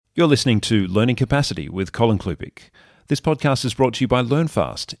You're listening to Learning Capacity with Colin Klupik. This podcast is brought to you by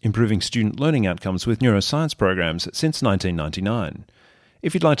LearnFast, improving student learning outcomes with neuroscience programs since 1999.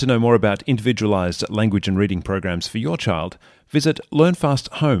 If you'd like to know more about individualised language and reading programs for your child, visit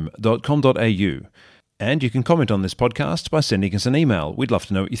learnfasthome.com.au. And you can comment on this podcast by sending us an email. We'd love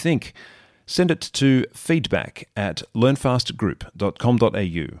to know what you think. Send it to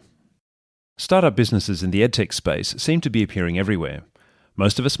feedback@learnfastgroup.com.au. Startup businesses in the EdTech space seem to be appearing everywhere.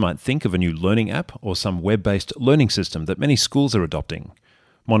 Most of us might think of a new learning app or some web-based learning system that many schools are adopting.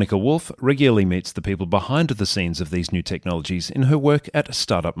 Monica Wulff regularly meets the people behind the scenes of these new technologies in her work at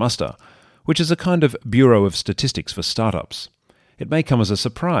Startup Muster, which is a kind of bureau of statistics for startups. It may come as a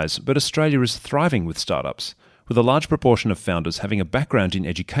surprise, but Australia is thriving with startups, with a large proportion of founders having a background in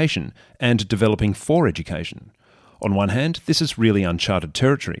education and developing for education. On one hand, this is really uncharted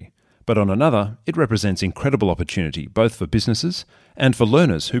territory, but on another, it represents incredible opportunity both for businesses and for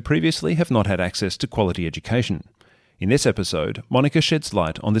learners who previously have not had access to quality education. In this episode, Monica sheds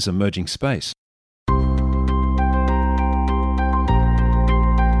light on this emerging space.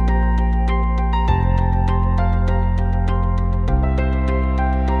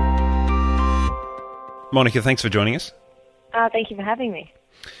 Monica, thanks for joining us. Thank you for having me.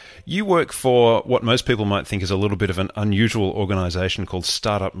 You work for what most people might think is a little bit of an unusual organisation called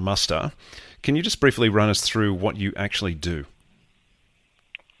Startup Muster. Can you just briefly run us through what you actually do?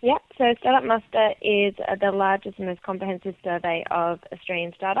 Yeah, so Startup Muster is the largest and most comprehensive survey of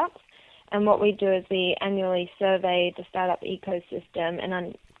Australian startups. And what we do is we annually survey the startup ecosystem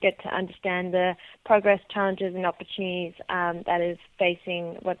and get to understand the progress, challenges and opportunities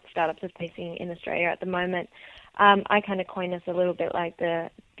what startups are facing in Australia at the moment. I kind of coin us a little bit like the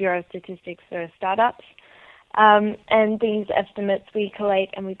Bureau of Statistics for startups. And these estimates we collate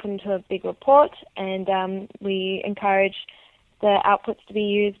and we put into a big report, and we encourage the outputs to be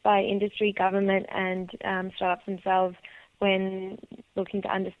used by industry, government and startups themselves when looking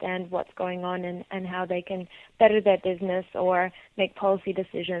to understand what's going on and how they can better their business or make policy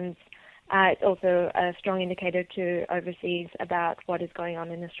decisions. It's also a strong indicator to overseas about what is going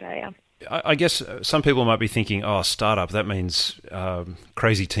on in Australia. I guess some people might be thinking, startup, that means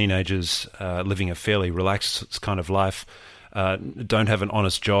crazy teenagers living a fairly relaxed kind of life, don't have an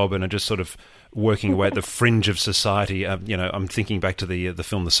honest job and are just sort of working away at the fringe of society. I'm thinking back to the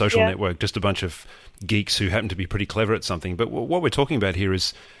film The Social Network, just a bunch of geeks who happen to be pretty clever at something. But what we're talking about here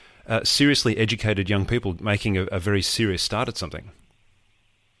is seriously educated young people making a very serious start at something.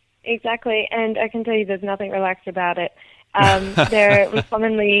 Exactly, and I can tell you there's nothing relaxed about it. We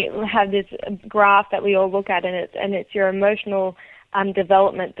commonly have this graph that we all look at, and it's your emotional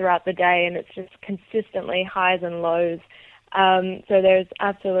development throughout the day, and it's just consistently highs and lows. So there's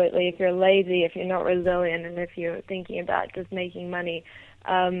absolutely, if you're lazy, if you're not resilient, and if you're thinking about just making money,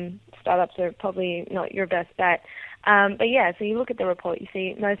 startups are probably not your best bet. But yeah, so you look at the report, you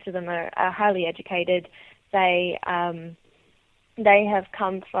see most of them are highly educated. They have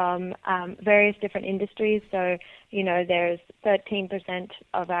come from various different industries. So, there's 13%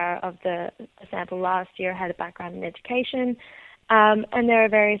 of the sample last year had a background in education, and there are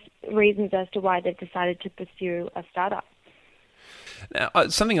various reasons as to why they've decided to pursue a startup. Now,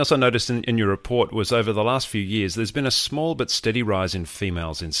 something else I noticed in your report was over the last few years, there's been a small but steady rise in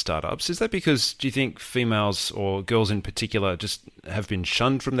females in startups. Is that because, do you think females or girls in particular just have been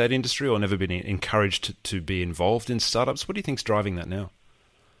shunned from that industry or never been encouraged to be involved in startups? What do you think's driving that now?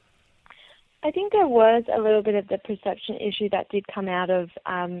 I think there was a little bit of the perception issue that did come out of,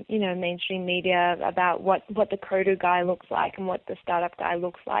 mainstream media about what the coder guy looks like and what the startup guy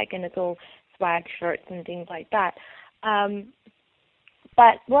looks like, and it's all swag shirts and things like that.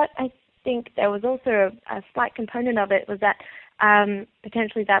 But what I think there was also a slight component of it was that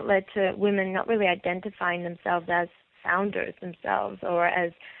potentially that led to women not really identifying themselves as founders themselves, or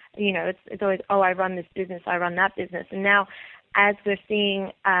as, it's always, I run this business, I run that business. And now as we're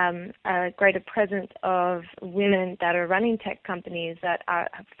seeing a greater presence of women that are running tech companies, that are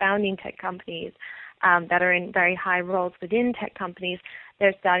founding tech companies, that are in very high roles within tech companies,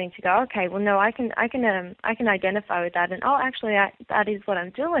 they're starting to go, okay, well, no, I can identify with that, and actually, that is what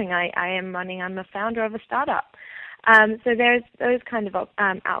I'm doing. I'm a founder of a startup. So there's those kind of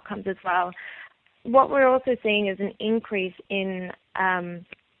outcomes as well. What we're also seeing is an increase in a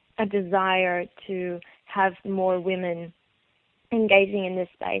desire to have more women engaging in this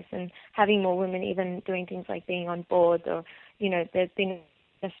space and having more women even doing things like being on boards, or, there's been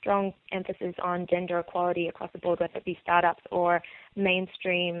a strong emphasis on gender equality across the board, whether it be startups or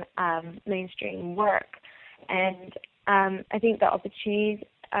mainstream work. And I think the opportunities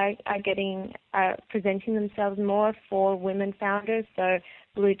are presenting themselves more for women founders. So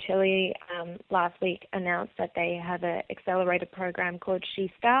Blue Chili last week announced that they have an accelerator program called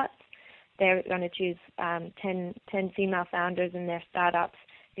She Starts. They're going to choose 10 female founders in their startups,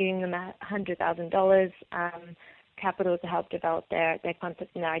 giving them $100,000 capital to help develop their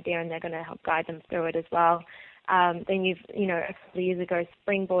concept and their idea, and they're going to help guide them through it as well. Then a couple of years ago,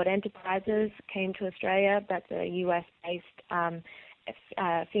 Springboard Enterprises came to Australia. That's a US-based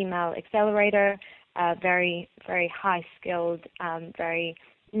female accelerator, very, very high-skilled, very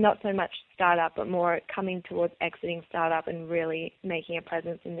not so much startup, but more coming towards exiting startup and really making a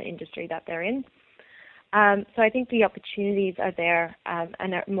presence in the industry that they're in. So I think the opportunities are there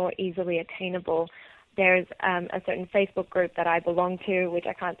and are more easily attainable. There's a certain Facebook group that I belong to, which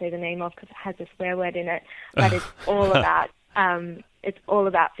I can't say the name of because it has a swear word in it, but it's all about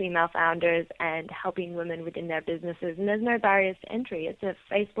female founders and helping women within their businesses. And there's no barriers to entry. It's a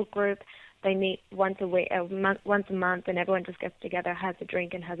Facebook group. They meet once a month, and everyone just gets together, has a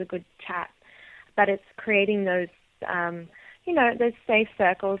drink, and has a good chat. But it's creating those, those safe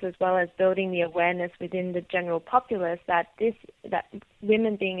circles, as well as building the awareness within the general populace that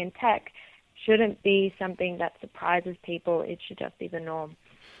women being in tech shouldn't be something that surprises people. It should just be the norm.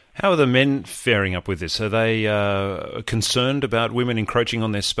 How are the men faring up with this? Are they concerned about women encroaching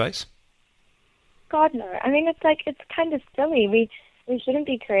on their space? God, no. I mean, it's kind of silly. We shouldn't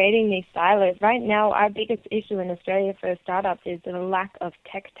be creating these silos. Right now, our biggest issue in Australia for startups is the lack of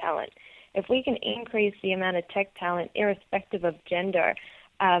tech talent. If we can increase the amount of tech talent, irrespective of gender,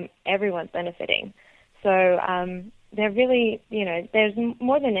 everyone's benefiting. So they're really, there's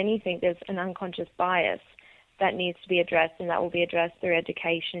more than anything, there's an unconscious bias that needs to be addressed, and that will be addressed through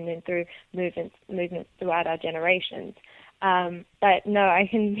education and through movements throughout our generations. But no, I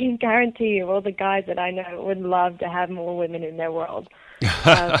can guarantee you all the guys that I know would love to have more women in their world.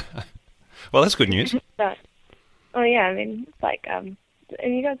 Well, that's good news. But, I mean, it's like, and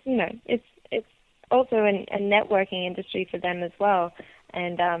you guys, it's also a networking industry for them as well.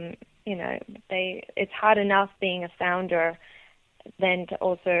 And, it's hard enough being a founder than to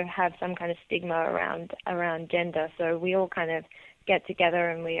also have some kind of stigma around gender. So we all kind of get together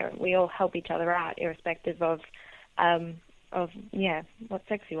and we all help each other out, irrespective of what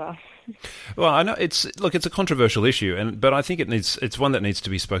sex you are. Well, I know it's a controversial issue, but I think it's one that needs to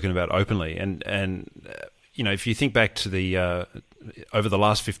be spoken about openly. And if you think back to the over the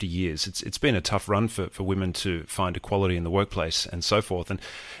last 50 years, it's been a tough run for women to find equality in the workplace and so forth. And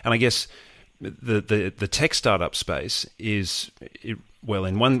I guess the tech startup space is,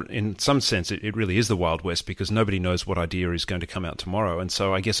 in some sense, it really is the Wild West, because nobody knows what idea is going to come out tomorrow. And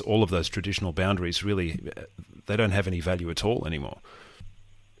so I guess all of those traditional boundaries really, they don't have any value at all anymore.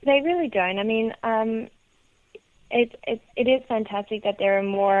 They really don't. I mean, it is fantastic that there are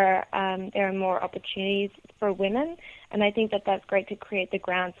more opportunities for women, and I think that that's great to create the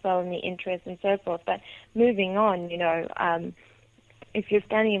groundswell and the interest and so forth. But moving on, if you're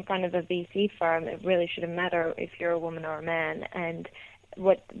standing in front of a VC firm, it really shouldn't matter if you're a woman or a man. And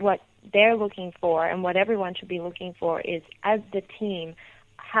what they're looking for, and what everyone should be looking for, is, as the team,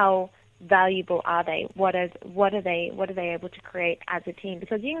 how valuable are they? What are they able to create as a team?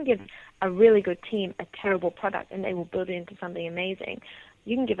 Because you can give a really good team a terrible product, and they will build it into something amazing.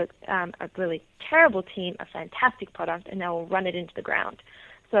 You can give a really terrible team a fantastic product, and they will run it into the ground.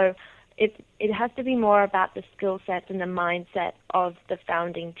 So it has to be more about the skill sets and the mindset of the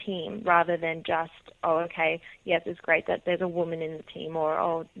founding team, rather than just, yes, it's great that there's a woman in the team,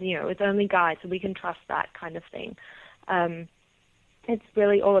 or it's only guys, so we can trust that kind of thing. It's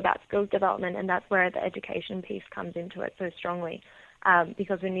really all about skills development, and that's where the education piece comes into it so strongly,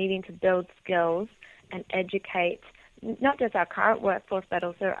 because we're needing to build skills and educate not just our current workforce, but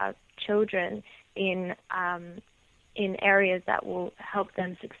also our children in areas that will help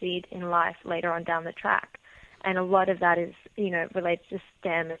them succeed in life later on down the track. And a lot of that is, related to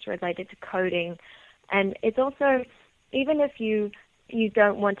STEM, it's related to coding. And it's also, even if you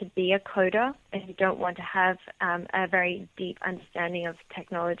don't want to be a coder and you don't want to have a very deep understanding of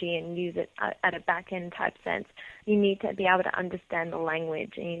technology and use it at a back-end type sense, you need to be able to understand the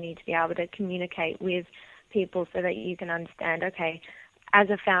language, and you need to be able to communicate with people so that you can understand, as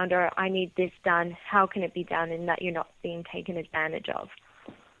a founder, I need this done. How can it be done, and that you're not being taken advantage of?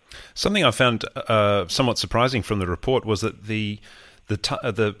 Something I found somewhat surprising from the report was that the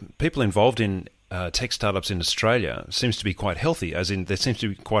people involved in tech startups in Australia seems to be quite healthy, as in there seems to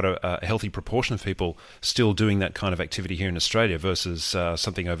be quite a healthy proportion of people still doing that kind of activity here in Australia versus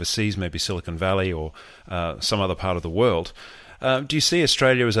something overseas, maybe Silicon Valley or some other part of the world. Do you see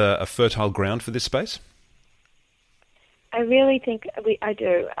Australia as a fertile ground for this space? I really think I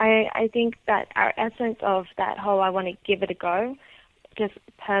do. I think that our essence of that whole "I want to give it a go" just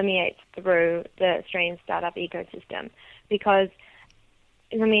permeates through the Australian startup ecosystem, because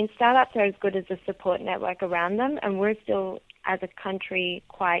I mean, startups are as good as the support network around them, and we're still, as a country,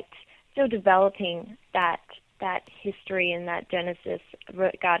 still developing that history and that genesis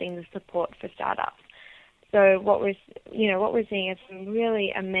regarding the support for startups. So what we're seeing is some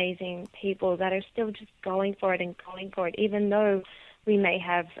really amazing people that are still just going for it, even though we may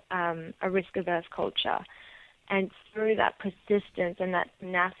have a risk-averse culture. And through that persistence and that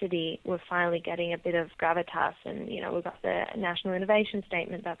tenacity, we're finally getting a bit of gravitas. And we've got the National Innovation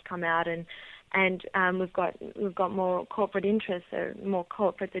Statement that's come out, and we've got more corporate interests. So more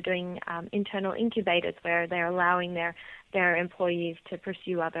corporates are doing internal incubators where they're allowing their employees to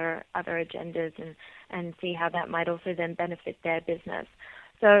pursue other agendas and see how that might also then benefit their business.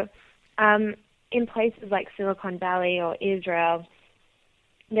 So in places like Silicon Valley or Israel,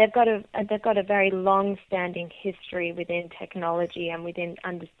 they've got a very long-standing history within technology and within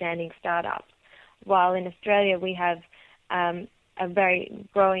understanding startups. While in Australia we have a very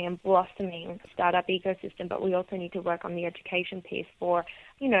growing and blossoming startup ecosystem, but we also need to work on the education piece for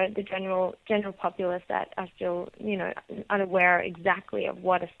the general populace that are still unaware exactly of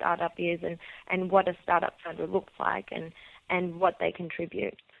what a startup is and what a startup founder looks like and what they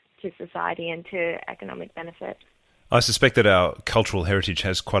contribute to society and to economic benefit. I suspect that our cultural heritage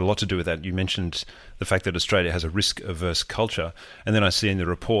has quite a lot to do with that. You mentioned the fact that Australia has a risk-averse culture, and then I see in the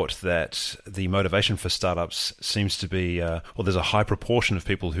report that the motivation for startups seems to be, there's a high proportion of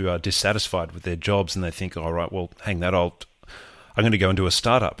people who are dissatisfied with their jobs, and they think, all right, well, hang that, I'm going to go into a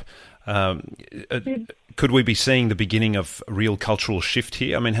startup. Could we be seeing the beginning of a real cultural shift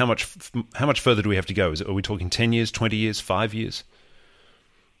here? I mean, how much further do we have to go? Are we talking 10 years, 20 years, 5 years?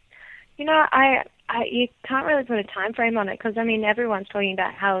 You can't really put a time frame on it, because everyone's talking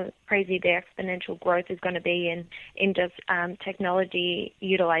about how crazy the exponential growth is going to be in just technology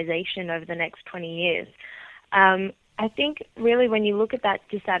utilization over the next 20 years. I think really when you look at that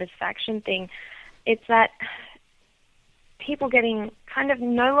dissatisfaction thing, it's that people getting kind of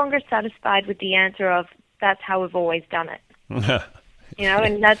no longer satisfied with the answer of "that's how we've always done it."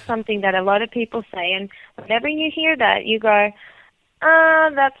 And that's something that a lot of people say, and whenever you hear that, you go,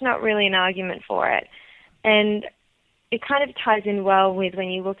 that's not really an argument for it. And it kind of ties in well with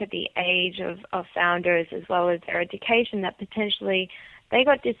when you look at the age of founders as well as their education, that potentially they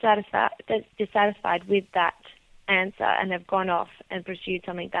got dissatisfied with that answer and have gone off and pursued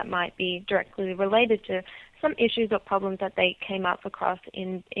something that might be directly related to some issues or problems that they came up across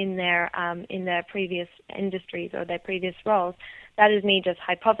in their previous industries or their previous roles. That is me just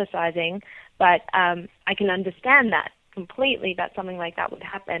hypothesizing, but I can understand that completely, that something like that would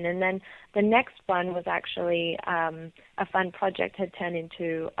happen. And then the next one was actually a fun project had turned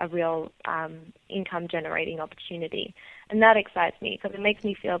into a real income generating opportunity. And that excites me because it makes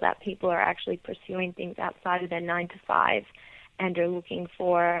me feel that people are actually pursuing things outside of their 9 to 5 and are looking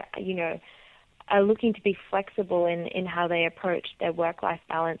for, are looking to be flexible in how they approach their work-life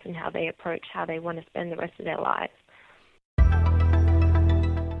balance and how they want to spend the rest of their lives.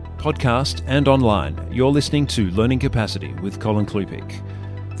 Podcast and online, you're listening to Learning Capacity with Colin Klupik.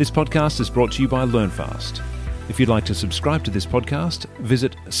 This podcast is brought to you by LearnFast. If you'd like to subscribe to this podcast,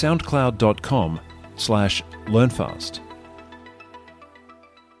 visit soundcloud.com/learnfast.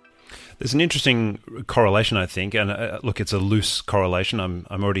 There's an interesting correlation, I think, and look, it's a loose correlation. I'm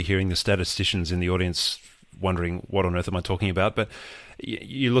already hearing the statisticians in the audience wondering what on earth am I talking about, but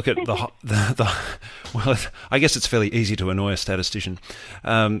you look at well, I guess it's fairly easy to annoy a statistician,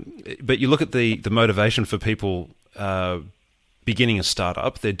 but you look at the motivation for people beginning a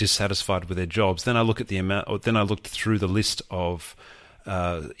startup, they're dissatisfied with their jobs. Then I look at then I looked through the list of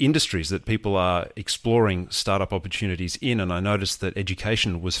industries that people are exploring startup opportunities in, and I noticed that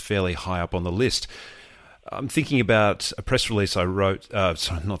education was fairly high up on the list. I'm thinking about a press release I wrote,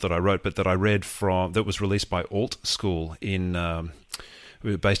 that I read that was released by Alt School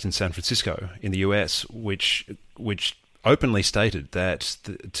based in San Francisco in the US, which openly stated that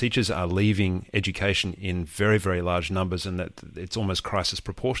the teachers are leaving education in very, very large numbers and that it's almost crisis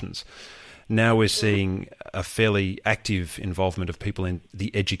proportions. Now we're seeing a fairly active involvement of people in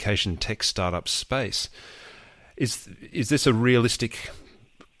the education tech startup space. Is this a realistic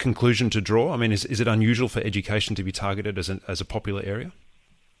conclusion to draw? I mean, is it unusual for education to be targeted as a popular area?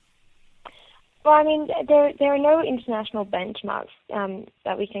 Well, I mean, there are no international benchmarks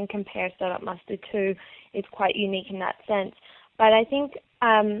that we can compare Startup Muster to. It's quite unique in that sense. But I think,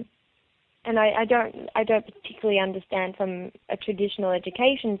 and I don't particularly understand from a traditional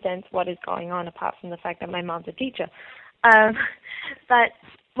education sense what is going on, apart from the fact that my mom's a teacher. But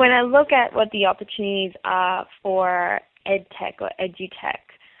when I look at what the opportunities are for EdTech or EduTech,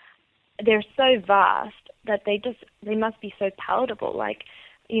 they're so vast that they must be so palatable. Like,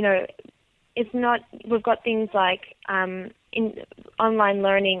 it's not. We've got things like in online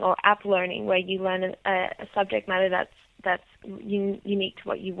learning or app learning where you learn a subject matter that's unique to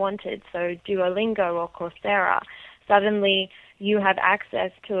what you wanted. So Duolingo or Coursera. Suddenly you have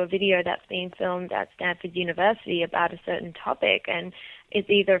access to a video that's being filmed at Stanford University about a certain topic, and it's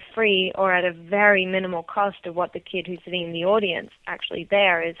either free or at a very minimal cost of what the kid who's sitting in the audience actually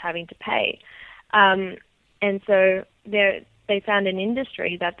there is having to pay. And so they found an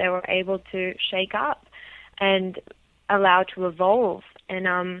industry that they were able to shake up and allow to evolve.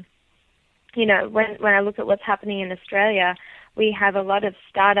 And, when I look at what's happening in Australia, we have a lot of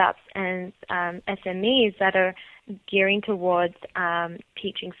startups and SMEs that are gearing towards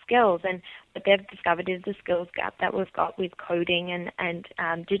teaching skills. And what they've discovered is the skills gap that we've got with coding and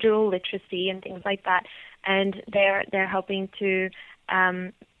digital literacy and things like that. And they're helping to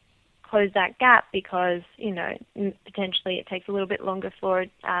close that gap because, potentially it takes a little bit longer for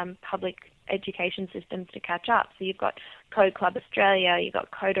public education systems to catch up. So you've got Code Club Australia, you've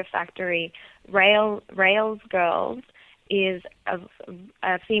got Coder Factory, Rails Girls is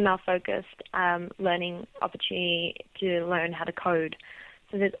a female-focused learning opportunity to learn how to code.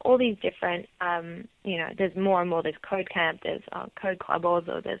 So there's all these different, there's more and more. There's Code Camp, there's Code Club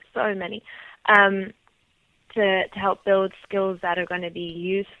also, there's so many. To help build skills that are going to be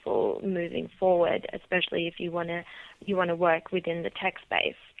useful moving forward, especially if you want to work within the tech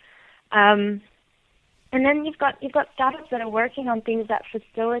space. And then you've got startups that are working on things that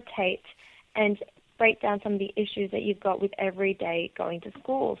facilitate and break down some of the issues that you've got with every day going to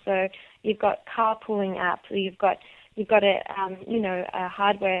school. So you've got carpooling apps, or you've got a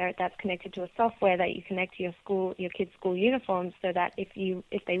hardware that's connected to a software that you connect to your kids' school uniforms, so that if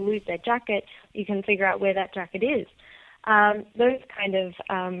they lose their jacket, you can figure out where that jacket is. Those kind of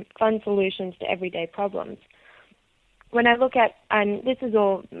fun solutions to everyday problems. When I look at, and this is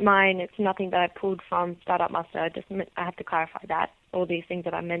all mine, it's nothing that I pulled from Startup Master. I have to clarify that. All these things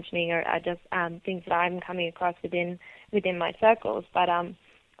that I'm mentioning are just things that I'm coming across within my circles. But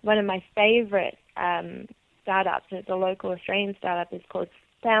one of my favorite startups, it's a local Australian startup, is called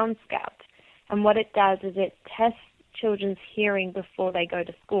Sound Scout. And what it does is it tests children's hearing before they go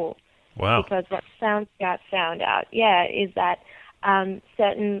to school. Wow. Because what Sound Scout found out, is that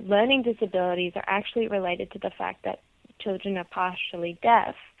certain learning disabilities are actually related to the fact that children are partially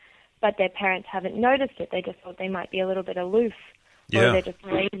deaf, but their parents haven't noticed it. They just thought they might be a little bit aloof, or they're just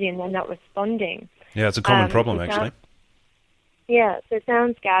lazy and they're not responding. Yeah, it's a common problem, actually. So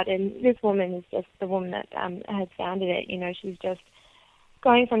Sound Scout, and this woman is just the woman that has founded it. She's just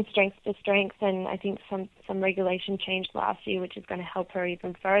going from strength to strength, and I think some regulation changed last year, which is going to help her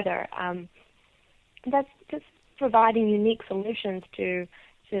even further. That's just providing unique solutions to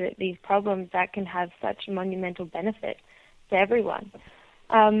these problems that can have such monumental benefit to everyone.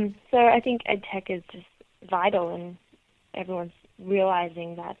 So I think EdTech is just vital, and everyone's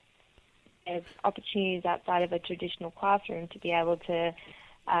realizing that there's opportunities outside of a traditional classroom to be able to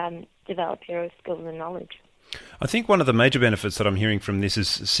develop your skills and knowledge. I think one of the major benefits that I'm hearing from this is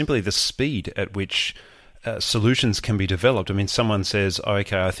simply the speed at which solutions can be developed. I mean, someone says,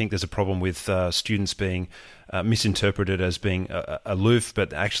 okay, I think there's a problem with students being misinterpreted as being aloof,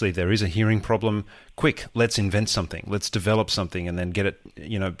 but actually there is a hearing problem. Quick, let's invent something. Let's develop something and then get it,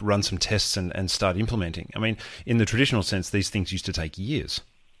 run some tests and start implementing. I mean, in the traditional sense, these things used to take years.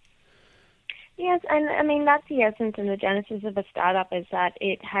 Yes, and I mean, that's the essence and the genesis of a startup, is that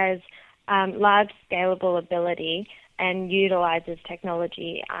it has large scalable ability and utilizes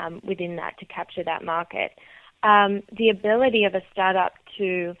technology within that to capture that market. The ability of a startup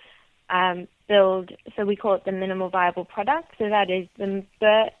to build, so we call it the minimal viable product, so that is the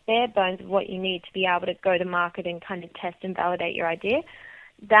bare bones of what you need to be able to go to market and kind of test and validate your idea.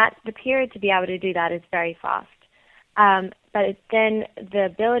 That the period to be able to do that is very fast. But then the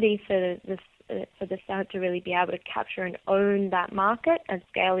ability for the startup to really be able to capture and own that market and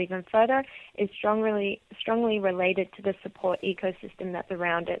scale even further is strongly related to the support ecosystem that's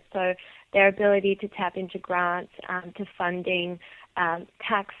around it. So their ability to tap into grants, to funding,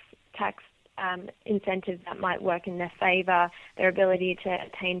 tax incentives that might work in their favor, their ability to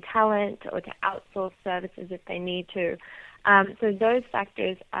attain talent or to outsource services if they need to. So those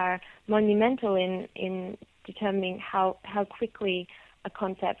factors are monumental in determining how quickly a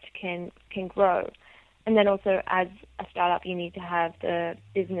concept can grow. And then also, as a startup, you need to have the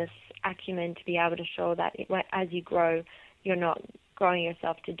business acumen to be able to show that as you grow, you're not growing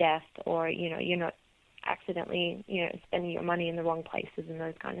yourself to death, or you're not accidentally, spending your money in the wrong places and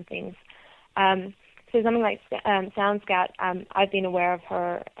those kind of things. So something like Sound Scout, I've been aware of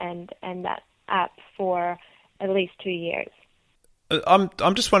her and that app for at least 2 years.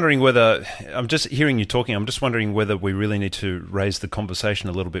 I'm just wondering whether, I'm just hearing you talking, I'm just wondering whether we really need to raise the conversation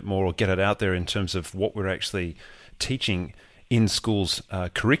a little bit more or get it out there in terms of what we're actually teaching in schools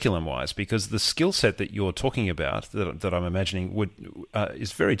curriculum-wise, because the skill set that you're talking about, that I'm imagining,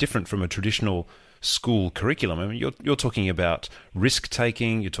 is very different from a traditional school curriculum. I mean, you're talking about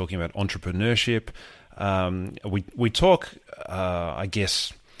risk-taking, you're talking about entrepreneurship. We talk, I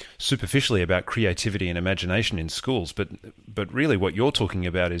guess, superficially about creativity and imagination in schools, but really what you're talking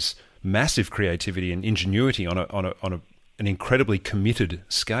about is massive creativity and ingenuity on an incredibly committed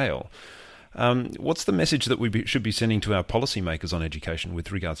scale. What's the message that we should be sending to our policymakers on education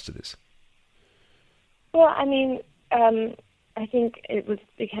with regards to this? Well, I mean, I think it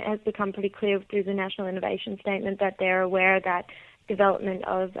has become pretty clear through the National Innovation Statement that they're aware that development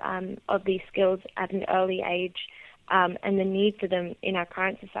of these skills at an early age and the need for them in our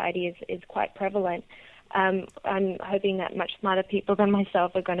current society is quite prevalent. I'm hoping that much smarter people than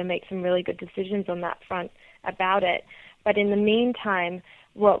myself are going to make some really good decisions on that front about it. But in the meantime,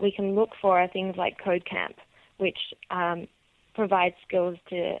 what we can look for are things like Code Camp, which provides skills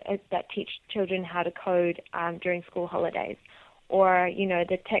that teach children how to code during school holidays, or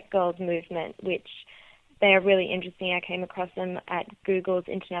the Tech Girls movement, which they are really interesting. I came across them at Google's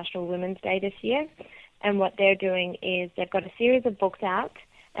International Women's Day this year, and what they're doing is they've got a series of books out,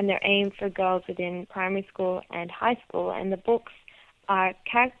 and they're aimed for girls within primary school and high school, and the books are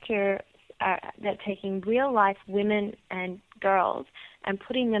characters that are taking real-life women and girls and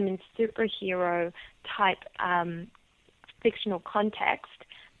putting them in superhero-type fictional context,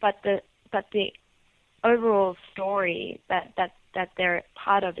 but the overall story that they're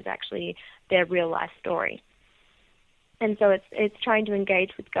part of is actually their real-life story. And so it's trying to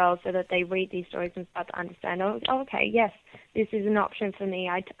engage with girls so that they read these stories and start to understand, okay, yes, this is an option for me.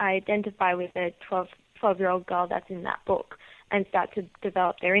 I identify with a 12-year-old girl that's in that book, and start to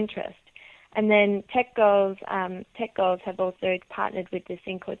develop their interest. And then Tech Girls have also partnered with this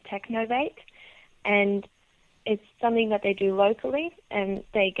thing called Technovate, and it's something that they do locally, and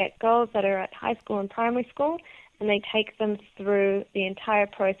they get girls that are at high school and primary school, and they take them through the entire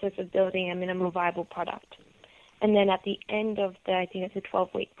process of building a minimal viable product. And then at the end of I think it's a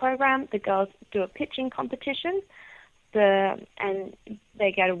 12-week program, the girls do a pitching competition, and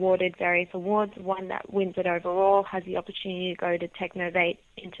they get awarded various awards. One that wins it overall has the opportunity to go to Technovate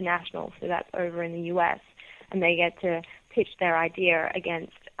International, so that's over in the US, and they get to pitch their idea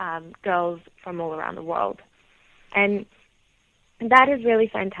against girls from all around the world. And that is really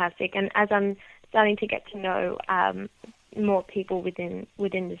fantastic. And as I'm starting to get to know more people within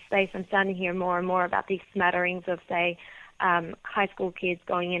this space, I'm starting to hear more and more about these smatterings of, say, high school kids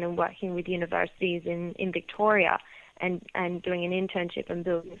going in and working with universities in Victoria and doing an internship and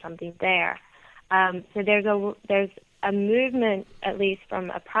building something there. So there's a movement, at least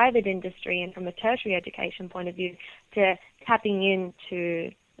from a private industry and from a tertiary education point of view, to tapping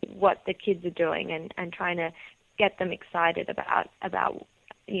into what the kids are doing and trying to get them excited about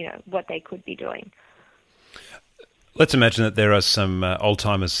what they could be doing. Let's imagine that there are some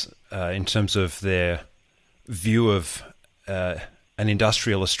old-timers in terms of their view of an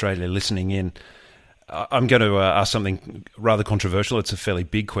industrial Australia listening in. I'm going to ask something rather controversial. It's a fairly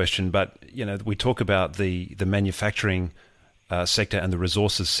big question, but we talk about the manufacturing sector and the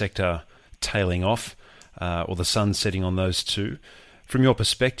resources sector tailing off, or the sun setting on those two. From your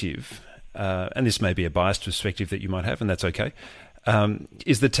perspective, and this may be a biased perspective that you might have, and that's okay,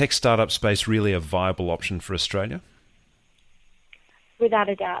 is the tech startup space really a viable option for Australia? Without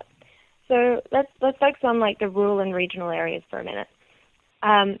a doubt. So let's focus on the rural and regional areas for a minute.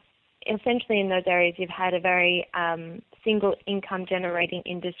 Essentially, in those areas, you've had a very single income generating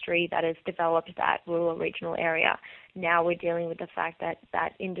industry that has developed that rural regional area. Now we're dealing with the fact that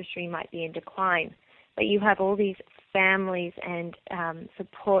that industry might be in decline. But you have all these families and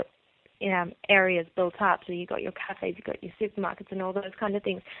support areas built up. So you've got your cafes, you've got your supermarkets and all those kind of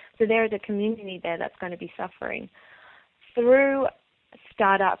things. So there is a community there that's going to be suffering. Through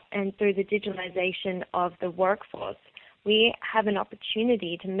startup and through the digitalization of the workforce, we have an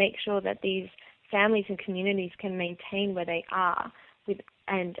opportunity to make sure that these families and communities can maintain where they are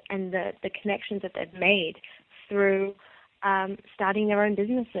and the connections that they've made through starting their own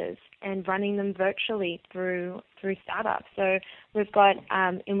businesses and running them virtually through startups. So we've got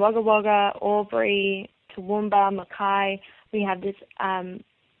in Wagga Wagga, Albury, Toowoomba, Mackay, we have this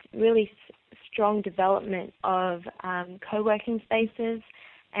really strong development of co-working spaces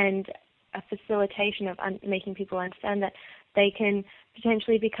and a facilitation of making people understand that they can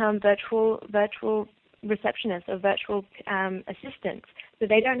potentially become virtual receptionists or virtual assistants. So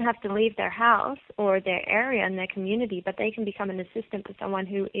they don't have to leave their house or their area and their community, but they can become an assistant to someone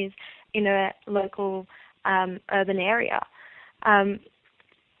who is in a local urban area.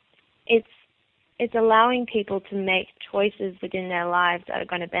 It's allowing people to make choices within their lives that are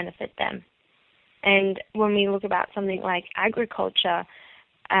going to benefit them. And when we look about something like agriculture,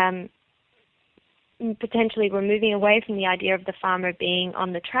 potentially we're moving away from the idea of the farmer being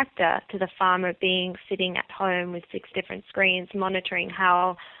on the tractor to the farmer being sitting at home with 6 different screens monitoring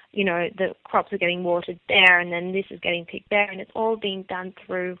how, the crops are getting watered there, and then this is getting picked there, and it's all being done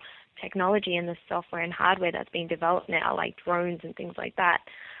through technology and the software and hardware that's being developed now, like drones and things like that.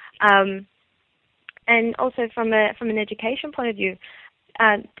 And also from an education point of view,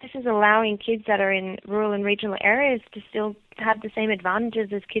 this is allowing kids that are in rural and regional areas to still have the same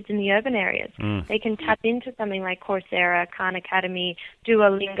advantages as kids in the urban areas. They can tap into something like Coursera, Khan Academy,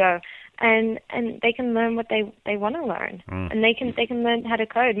 Duolingo, and they can learn what they want to learn. And they can learn how to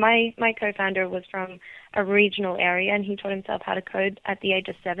code. My co-founder was from a regional area, and he taught himself how to code at the age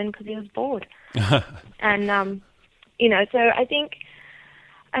of 7 because he was bored. And so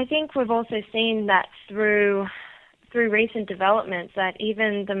I think we've also seen that through recent developments that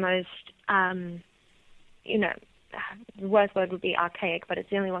even the most, the worst word would be archaic, but it's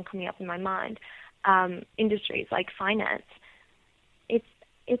the only one coming up in my mind, industries like finance,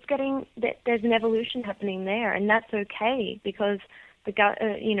 it's getting, there's an evolution happening there, and that's okay because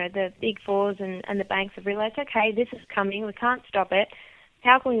the big fours and the banks have realized, okay, this is coming, we can't stop it.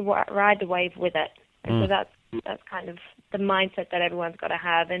 How can we ride the wave with it? And so that's kind of the mindset that everyone's got to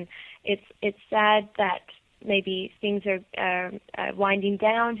have, and it's sad that maybe things are winding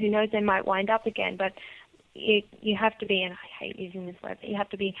down. Who knows, they might wind up again, but you have to be, and I hate using this word, but you have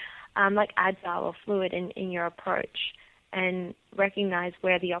to be like agile or fluid in your approach and recognize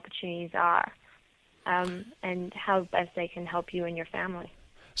where the opportunities are and how best they can help you and your family.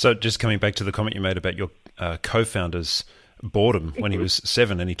 So just coming back to the comment you made about your co-founder's boredom when he was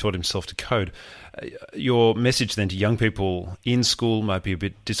 7 and he taught himself to code. Your message then to young people in school might be a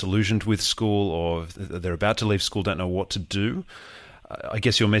bit disillusioned with school, or they're about to leave school, don't know what to do. I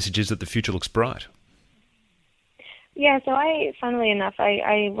guess your message is that the future looks bright. Yeah, so funnily enough,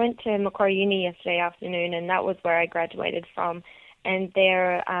 I went to Macquarie Uni yesterday afternoon, and that was where I graduated from. And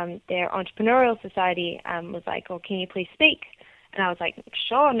their entrepreneurial society was like, "Oh, can you please speak?" And I was like,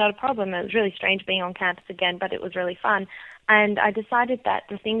 "Sure, not a problem." It was really strange being on campus again, but it was really fun. And I decided that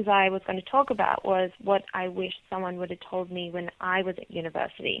the things I was going to talk about was what I wish someone would have told me when I was at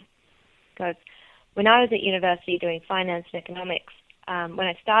university. Because when I was at university doing finance and economics, when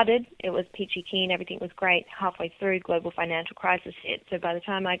I started, it was peachy keen, everything was great. Halfway through, global financial crisis hit. So by the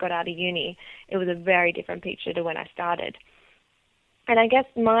time I got out of uni, it was a very different picture to when I started. And I guess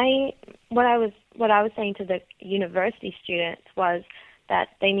what I was saying to the university students was that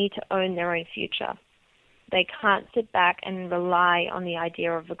they need to own their own future. They can't sit back and rely on the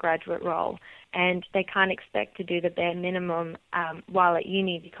idea of a graduate role, and they can't expect to do the bare minimum while at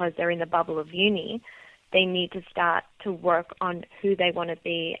uni because they're in the bubble of uni. They need to start to work on who they want to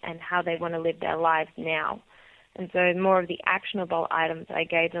be and how they want to live their lives now. And so more of the actionable items I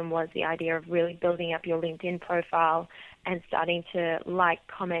gave them was the idea of really building up your LinkedIn profile and starting to like,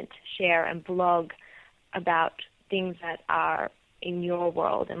 comment, share, and blog about things that are in your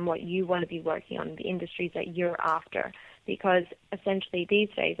world and what you want to be working on, the industries that you're after. Because essentially these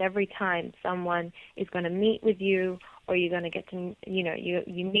days, every time someone is going to meet with you or you're going to get to,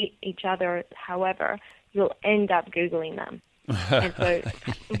 you meet each other, however, you'll end up Googling them. And so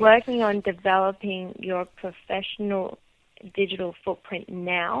working on developing your professional digital footprint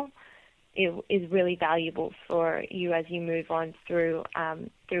now is really valuable for you as you move on through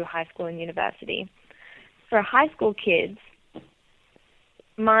high school and university. For high school kids,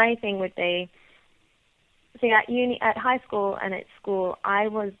 my thing would be, at high school and at school, I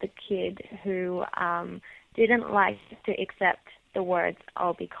was the kid who didn't like to accept the words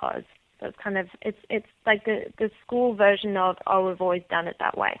 "oh, because." So it's kind of it's like the school version of "oh, we've always done it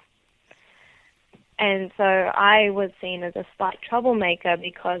that way." And so I was seen as a slight troublemaker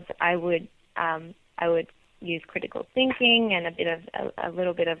because I would use critical thinking and a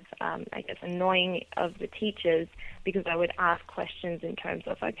little bit of annoying of the teachers, because I would ask questions in terms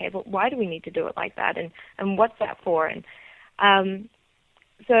of, okay, but why do we need to do it like that, and what's that for? And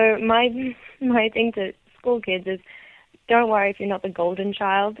so my thing to school kids is, don't worry if you're not the golden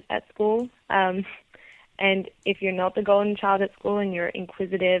child at school. And if you're not the golden child at school and you're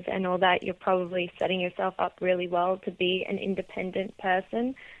inquisitive and all that, you're probably setting yourself up really well to be an independent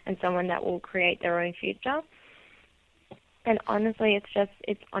person and someone that will create their own future. And honestly,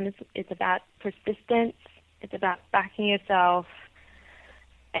 it's about persistence. It's about backing yourself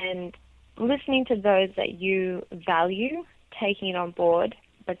and listening to those that you value, taking it on board,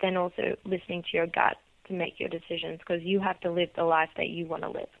 but then also listening to your gut to make your decisions, because you have to live the life that you want to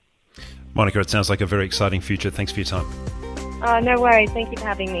live. Monica, it sounds like a very exciting future. Thanks for your time. No worries. Thank you for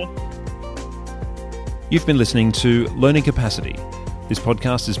having me. You've been listening to Learning Capacity. This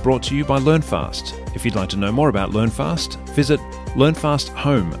podcast is brought to you by LearnFast. If you'd like to know more about LearnFast, visit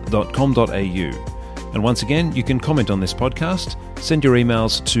learnfasthome.com.au. And once again, you can comment on this podcast. Send your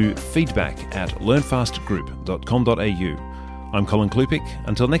emails to feedback@learnfastgroup.com.au. I'm Colin Klupik.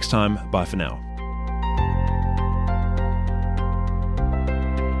 Until next time, bye for now.